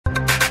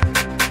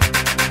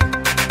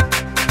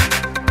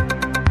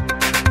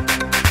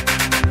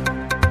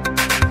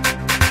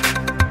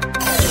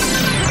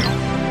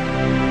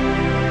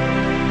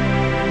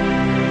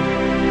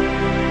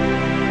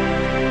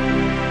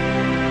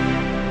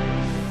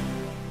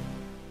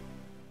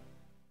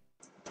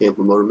Can't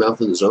promote a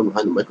mouth in the zone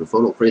behind the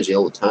microphone, all crazy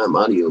all the time.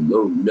 Audio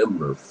mode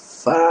number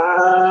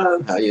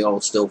 5. How you all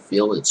still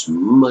feel? It's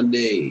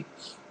Monday.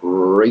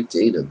 Great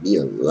day to be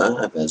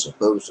alive as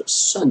opposed to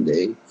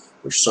Sunday,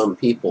 which some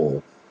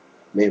people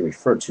may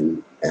refer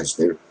to as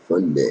their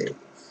fun day.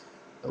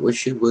 I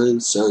wish it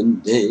was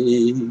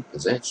Sunday,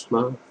 'cause that's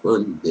my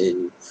fun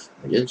day.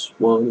 I just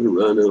want to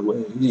run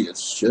away.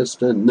 It's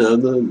just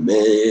another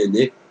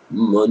manic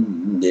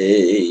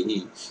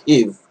Monday.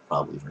 You've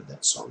probably heard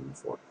that song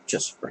before,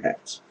 just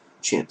perhaps.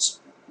 Chance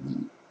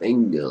the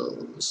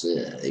Bengals.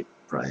 They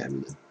probably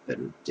having a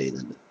better day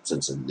than the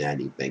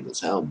Cincinnati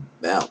Bengals. How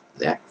about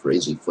that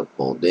crazy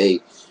football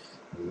day?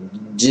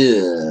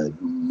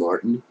 Doug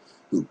Martin,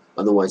 who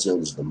otherwise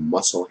known as the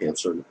Muscle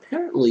Hamster, and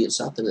apparently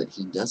it's out there that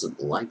he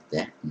doesn't like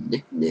that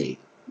nickname.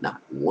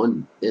 Not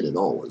one bit at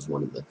all, as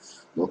one of the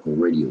local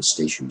radio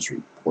stations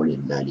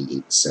reported.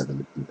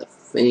 98.7 The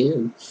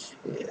Fan.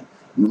 Yeah.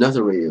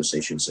 Another radio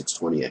station,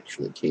 620,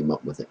 actually came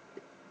up with a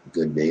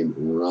good name,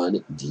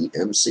 Run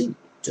DMC,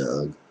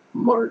 Doug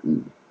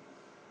Martin.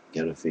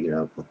 Got to figure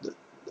out what the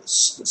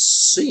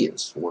C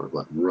is for,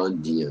 but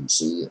Run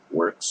DMC. It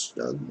works.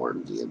 Doug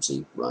Martin,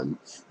 DMC, Run.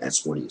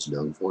 That's what he's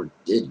known for.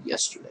 Did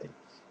yesterday.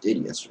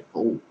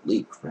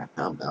 Holy crap,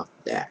 how about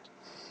that?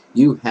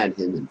 You had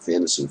him in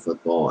fantasy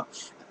football.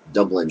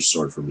 Double-edged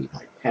sword for me.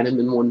 I had him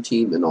in one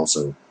team and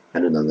also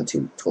had another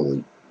team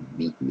totally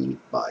beat me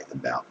by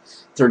about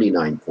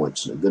 39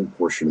 points. And a good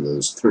portion of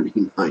those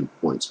 39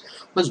 points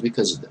was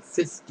because of the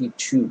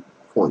 52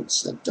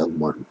 points that Doug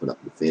Martin put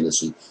up in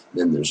fantasy.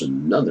 Then there's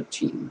another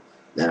team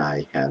that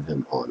I have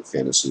him on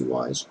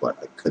fantasy-wise, but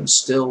I could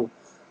still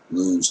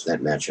lose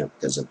that matchup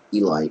because of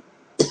Eli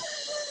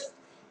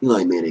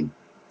Manning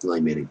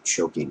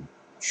choking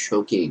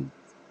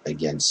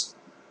against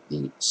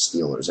the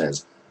Steelers.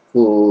 As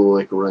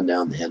quick run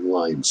down the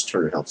headlines,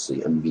 Turner helps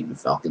the unbeaten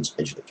Falcons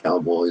edge the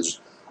Cowboys.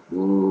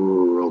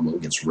 Romo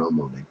gets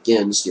Romo'd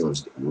again.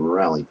 Steelers get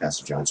rally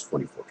past the Giants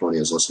 24-20. I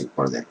was listening to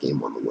part of that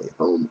game on the way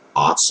home.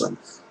 Awesome.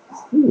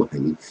 Whew, I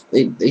mean,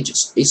 they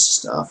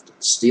stuffed.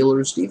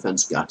 Steelers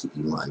defense got to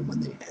Eli when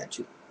they had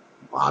to.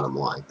 Bottom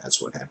line, that's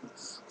what happened.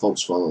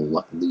 Colts follow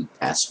lead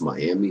past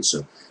Miami,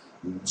 so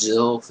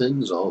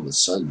Dolphins, all of a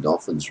sudden,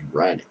 Dolphins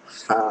riding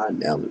high,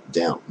 now they're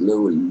down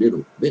low a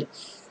little bit.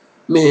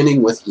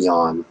 Manning with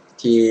yawn.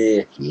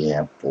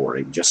 Yeah,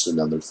 boring. Just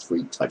another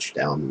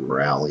 3-touchdown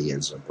rally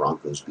as the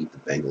Broncos beat the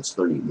Bengals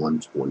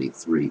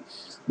 31-23.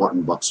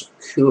 Martin Bucks, of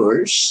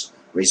course,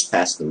 raced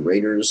past the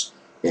Raiders,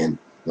 and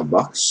the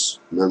Bucks,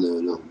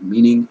 the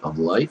meaning of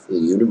life, the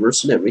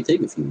universe, and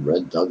everything. If you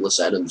read Douglas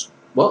Adams'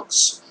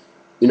 books,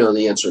 you know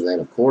the answer to that,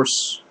 of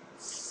course,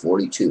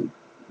 42.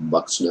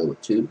 Bucks know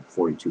it too.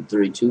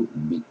 42-32,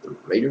 beat the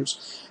Raiders.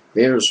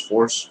 Bears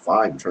force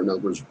 5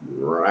 turnovers,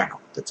 rout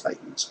the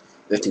Titans.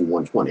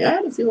 51-20. I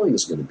had a feeling it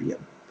was going to be a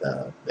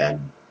bad,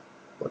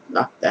 but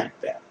not that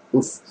bad.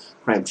 Oof.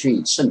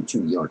 Crabtree,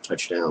 72-yard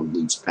touchdown,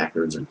 leads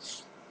Packers, and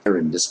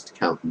Aaron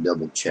discount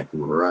double-check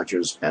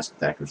Rodgers past the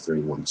Packers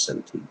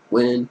 31-17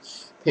 win.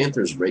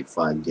 Panthers break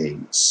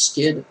 5-game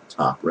skid,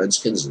 top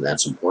Redskins, and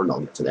that's important.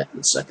 I'll get to that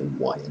in a second,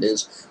 why it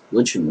is.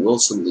 Lynch and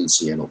Wilson lead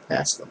Seattle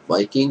past the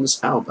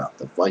Vikings. How about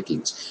the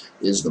Vikings?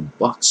 Is the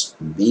Bucks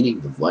beating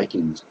the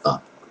Vikings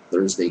up?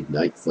 Thursday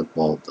Night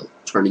Football, the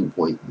turning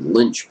point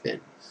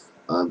linchpin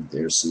of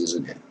their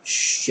season, and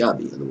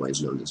Shabby,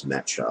 otherwise known as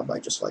Matt Schaub. I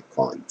just like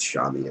calling him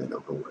Shabby. I don't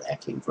know where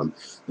that came from.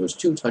 Those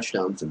 2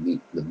 touchdowns to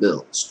beat the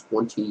Bills,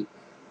 21-9.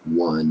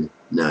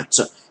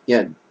 So you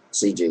had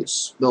C.J.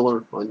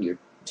 Spiller on your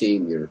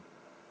team,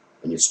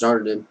 and you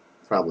started him,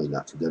 probably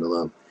not too good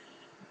alone.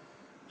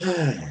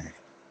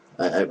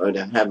 I would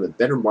have a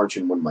better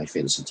margin in one of my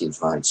fantasy teams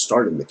if I had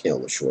started Mikhail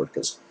LaShore,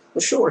 because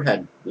LaShore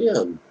had,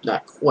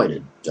 not quite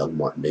a Doug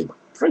Martin day, but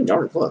pretty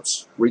darn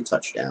close. 3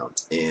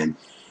 touchdowns, and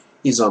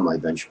he's on my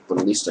bench, but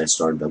at least I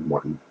started Doug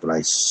Martin, but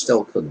I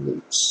still could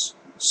lose.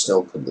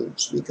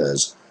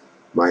 Because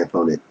my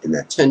opponent in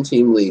that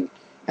 10-team league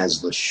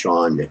has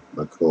LaShawn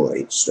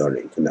McCoy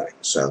starting tonight.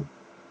 So,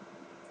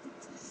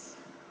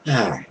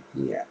 yeah.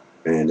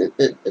 And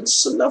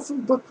it's enough of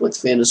a book with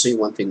fantasy.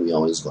 One thing we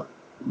always learn.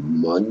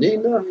 Monday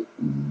night,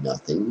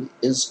 nothing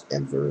is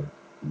ever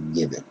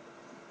given.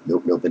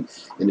 Nope.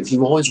 And if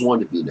you've always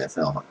wanted to be an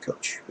NFL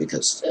coach,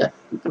 because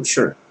I'm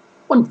sure at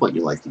one point in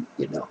your life,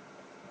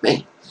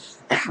 man,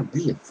 that would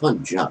be a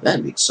fun job.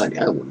 That'd be exciting.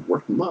 I would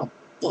work my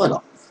butt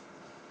off.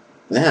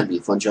 That'd be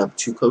a fun job.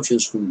 2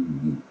 coaches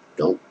whom you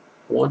don't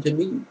want to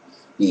meet.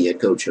 The head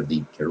coach of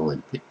the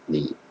Carolina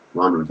Pitney,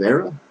 Ron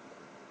Rivera,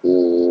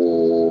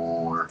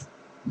 or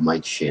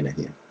Mike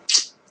Shanahan.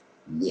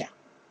 Yeah.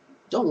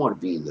 Don't want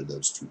to be either of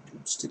those 2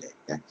 dudes today.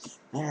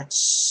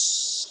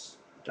 That's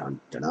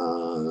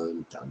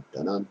dun-dun-dun,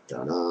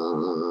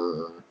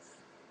 dun-dun-dun-dun.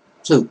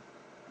 So,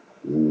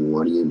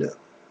 what do you know?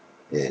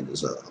 And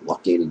is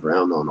luck gaining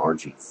ground on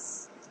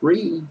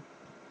RG3?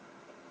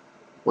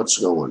 What's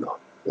going on?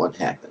 What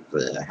happened?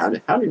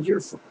 How did your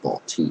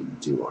football team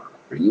do?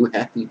 Are you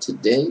happy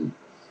today?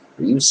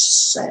 Are you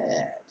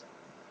sad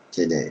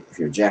today? If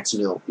you're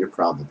Jacksonville, you're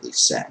probably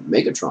sad.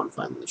 Megatron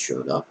finally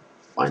showed up.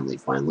 Finally,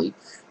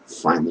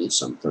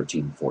 some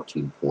 13,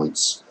 14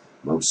 points,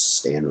 most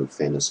standard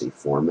fantasy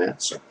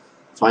formats. So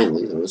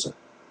finally, there was a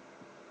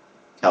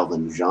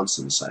Calvin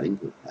Johnson sighting,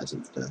 who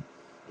hasn't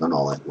done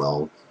all that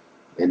well.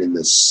 And in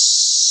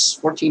this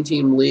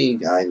 14-team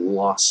league, I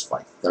lost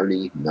by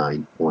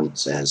 39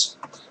 points as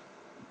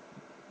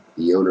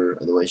the owner,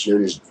 otherwise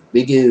known as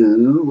Big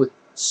O,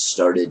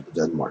 started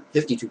Doug Martin,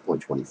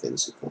 52.20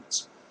 fantasy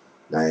points.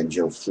 And I had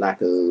Joe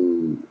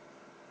Flacco,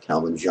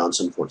 Calvin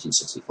Johnson,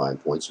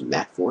 1465 points.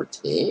 Matt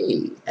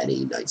Forte had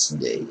a nice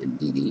day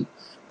indeed.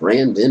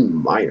 Brandon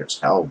Myers,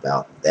 how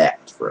about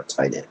that for a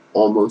tight end?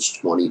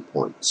 Almost 20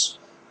 points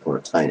for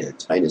a tight end.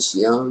 Titus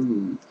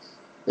Young,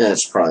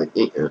 that's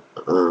probably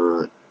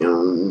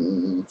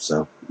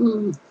so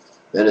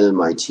better than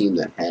my team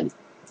that had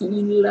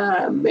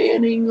Eli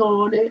Manning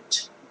on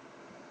it.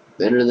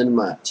 Better than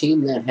my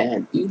team that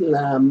had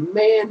Eli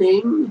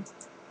Manning.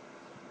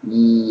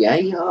 Yeah,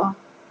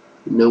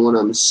 you know what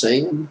I'm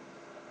saying?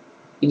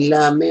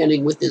 Eli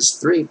Manning with his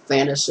 3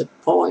 fantasy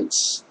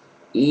points.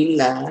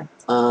 Eli,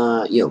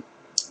 Eli,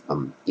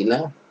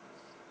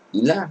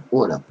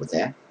 what up with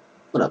that?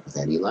 What up with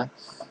that, Eli?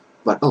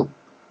 But,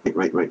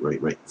 right.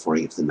 Before I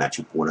get to the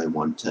matchup board, I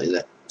want to tell you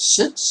that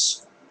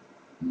since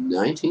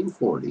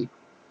 1940,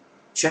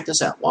 check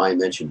this out. Why I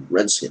mentioned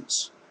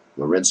Redskins.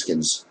 The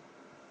Redskins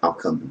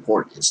outcome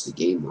important is the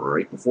game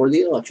right before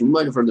the election. You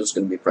might have heard there's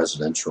going to be a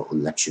presidential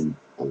election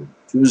on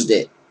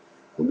Tuesday.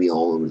 We'll be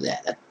all over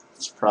that.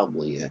 That's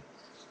probably, I'm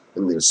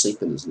going to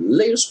sleep in as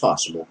late as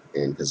possible,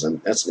 and because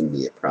that's going to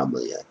be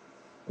probably a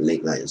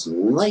late night, as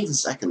late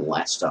as I can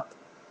last up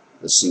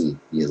to see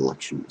the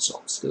election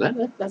results.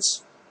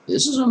 Because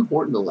this is an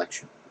important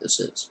election. This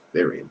is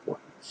very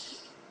important.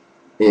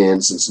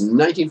 And since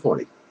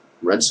 1940,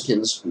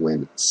 Redskins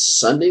win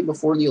Sunday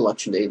before the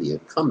election day. The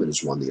incumbent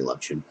has won the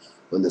election.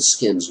 When the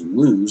Skins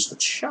lose, the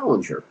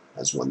challenger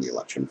has won the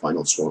election.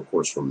 Final score, of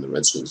course, from the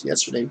Redskins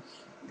yesterday: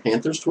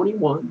 Panthers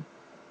 21,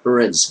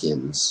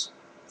 Redskins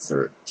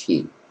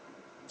 13.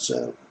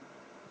 So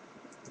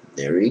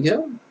there you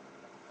go.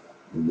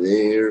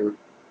 There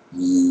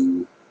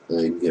you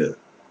go.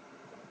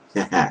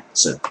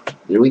 So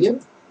there we go.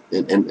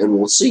 And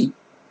we'll see.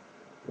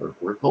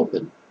 We're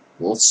hoping.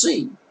 We'll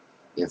see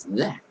if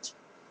that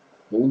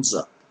holds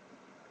up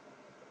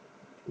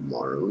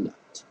tomorrow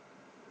night.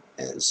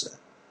 As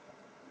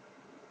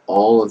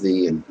all of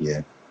the, and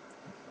yeah,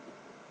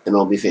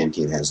 MLB Fan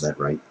Cave has that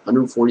right,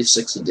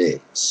 146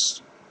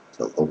 days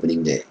till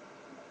opening day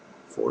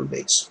for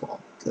baseball.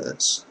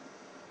 Because,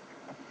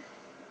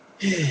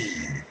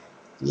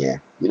 yeah,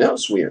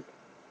 it's weird.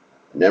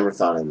 I never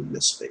thought I would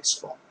miss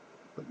baseball.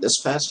 But this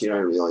past year I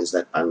realized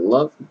that I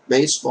love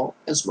baseball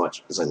as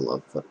much as I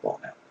love football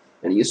now.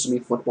 And it used to be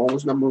football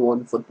was number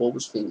one. Football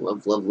was king.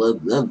 Love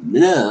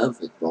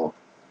football.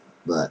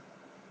 But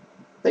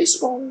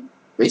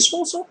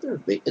baseball's up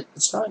there.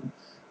 It's time.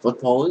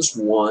 Football is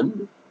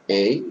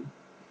 1A.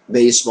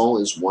 Baseball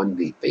is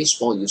 1B.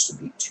 Baseball used to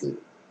be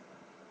 2.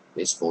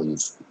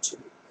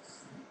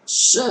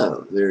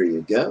 So, there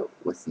you go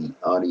with the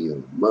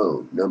audio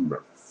mode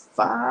number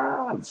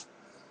 5.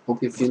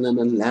 Hope you're feeling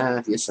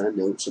alive. Yes, I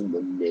know it's a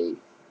Monday.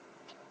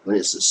 But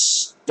it's the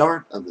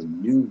start of a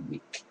new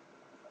week.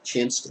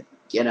 Chance to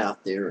get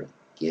out there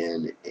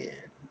again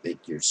and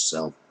make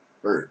yourself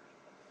heard.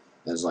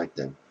 As like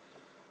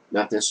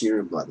not this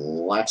year, but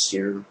last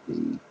year,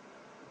 the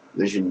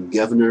Vision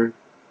Governor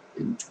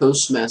and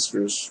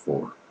Toastmasters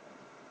for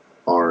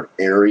our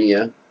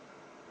area-ish,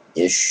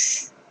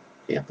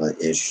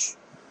 Tampa-ish,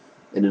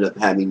 ended up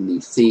having the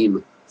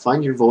theme,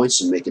 Find Your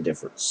Voice and Make a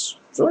Difference.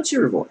 So what's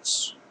your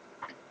voice?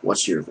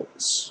 What's your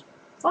voice?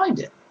 Find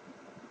it.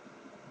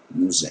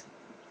 Use it.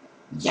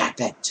 Yap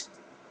it.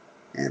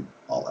 And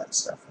all that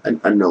stuff.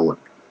 I know what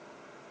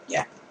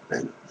yap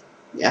it.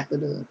 Yap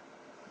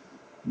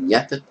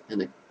it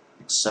and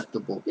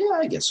acceptable. Yeah,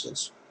 I guess it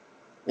is.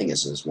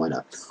 Why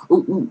not?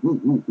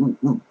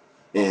 Ooh.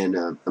 And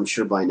I'm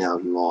sure by now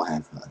you all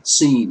have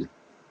seen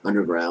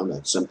Underground.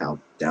 I somehow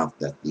doubt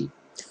that the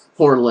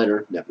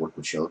 4-letter network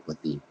would show it,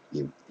 but the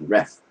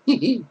ref.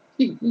 The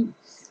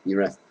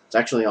ref. It's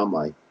actually on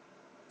my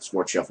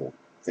Sports Shuffle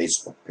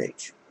Facebook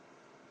page.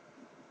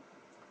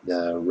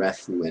 The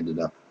ref who ended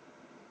up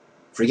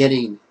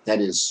forgetting that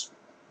his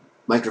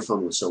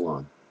microphone was still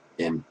on,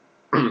 and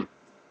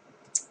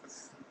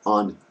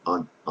on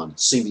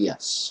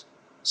CBS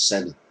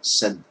said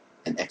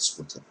an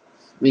expletive.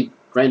 I mean,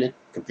 granted,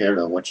 compared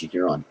to what you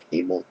hear on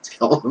cable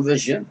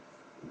television,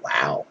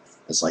 wow.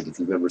 It's like if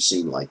you've ever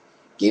seen like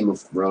Game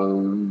of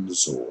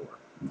Thrones or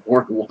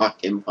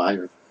Boardwalk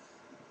Empire,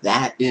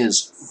 that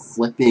is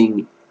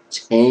flipping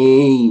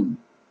tame.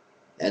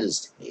 That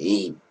is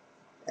tame.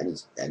 That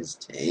is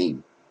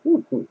tame.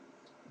 Ooh,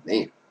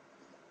 man.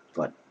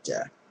 But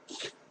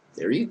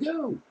there you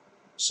go.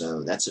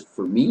 So that's it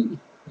for me.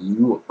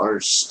 You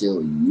are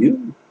still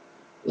you.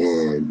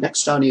 And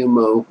next audio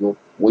mo,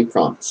 we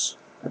promise.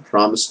 I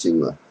promise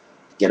to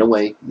get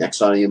away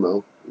next audio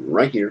mo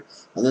right here.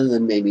 Other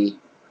than maybe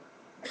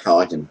how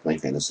I can play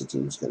fantasy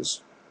teams,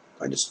 because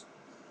I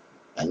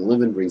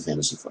live and breathe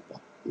fantasy football.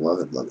 Love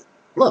it, love it,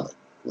 love it,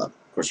 love it.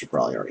 Of course, you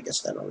probably already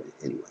guessed that already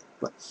anyway.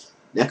 But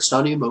next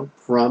audio mode,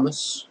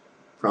 promise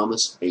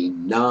a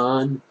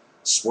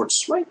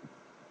non-sports.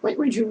 Might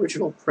read you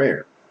original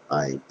prayer.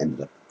 I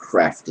ended up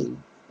crafting.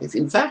 If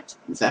in fact,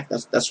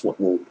 that's what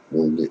we'll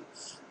do.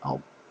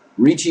 I'll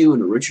read to you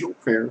an original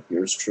prayer.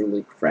 Yours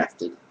truly,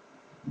 crafted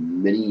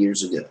many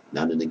years ago,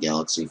 not in a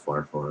galaxy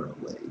far, far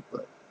away,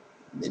 but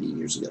many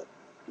years ago,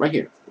 right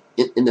here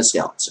in this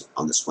galaxy,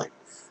 on this planet.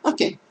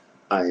 Okay,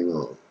 I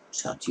will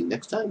talk to you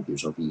next time.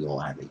 Here's hoping you all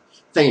have a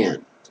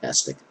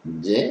fantastic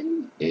day,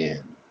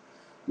 and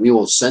we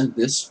will send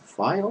this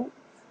file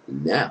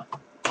now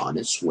on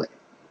its way.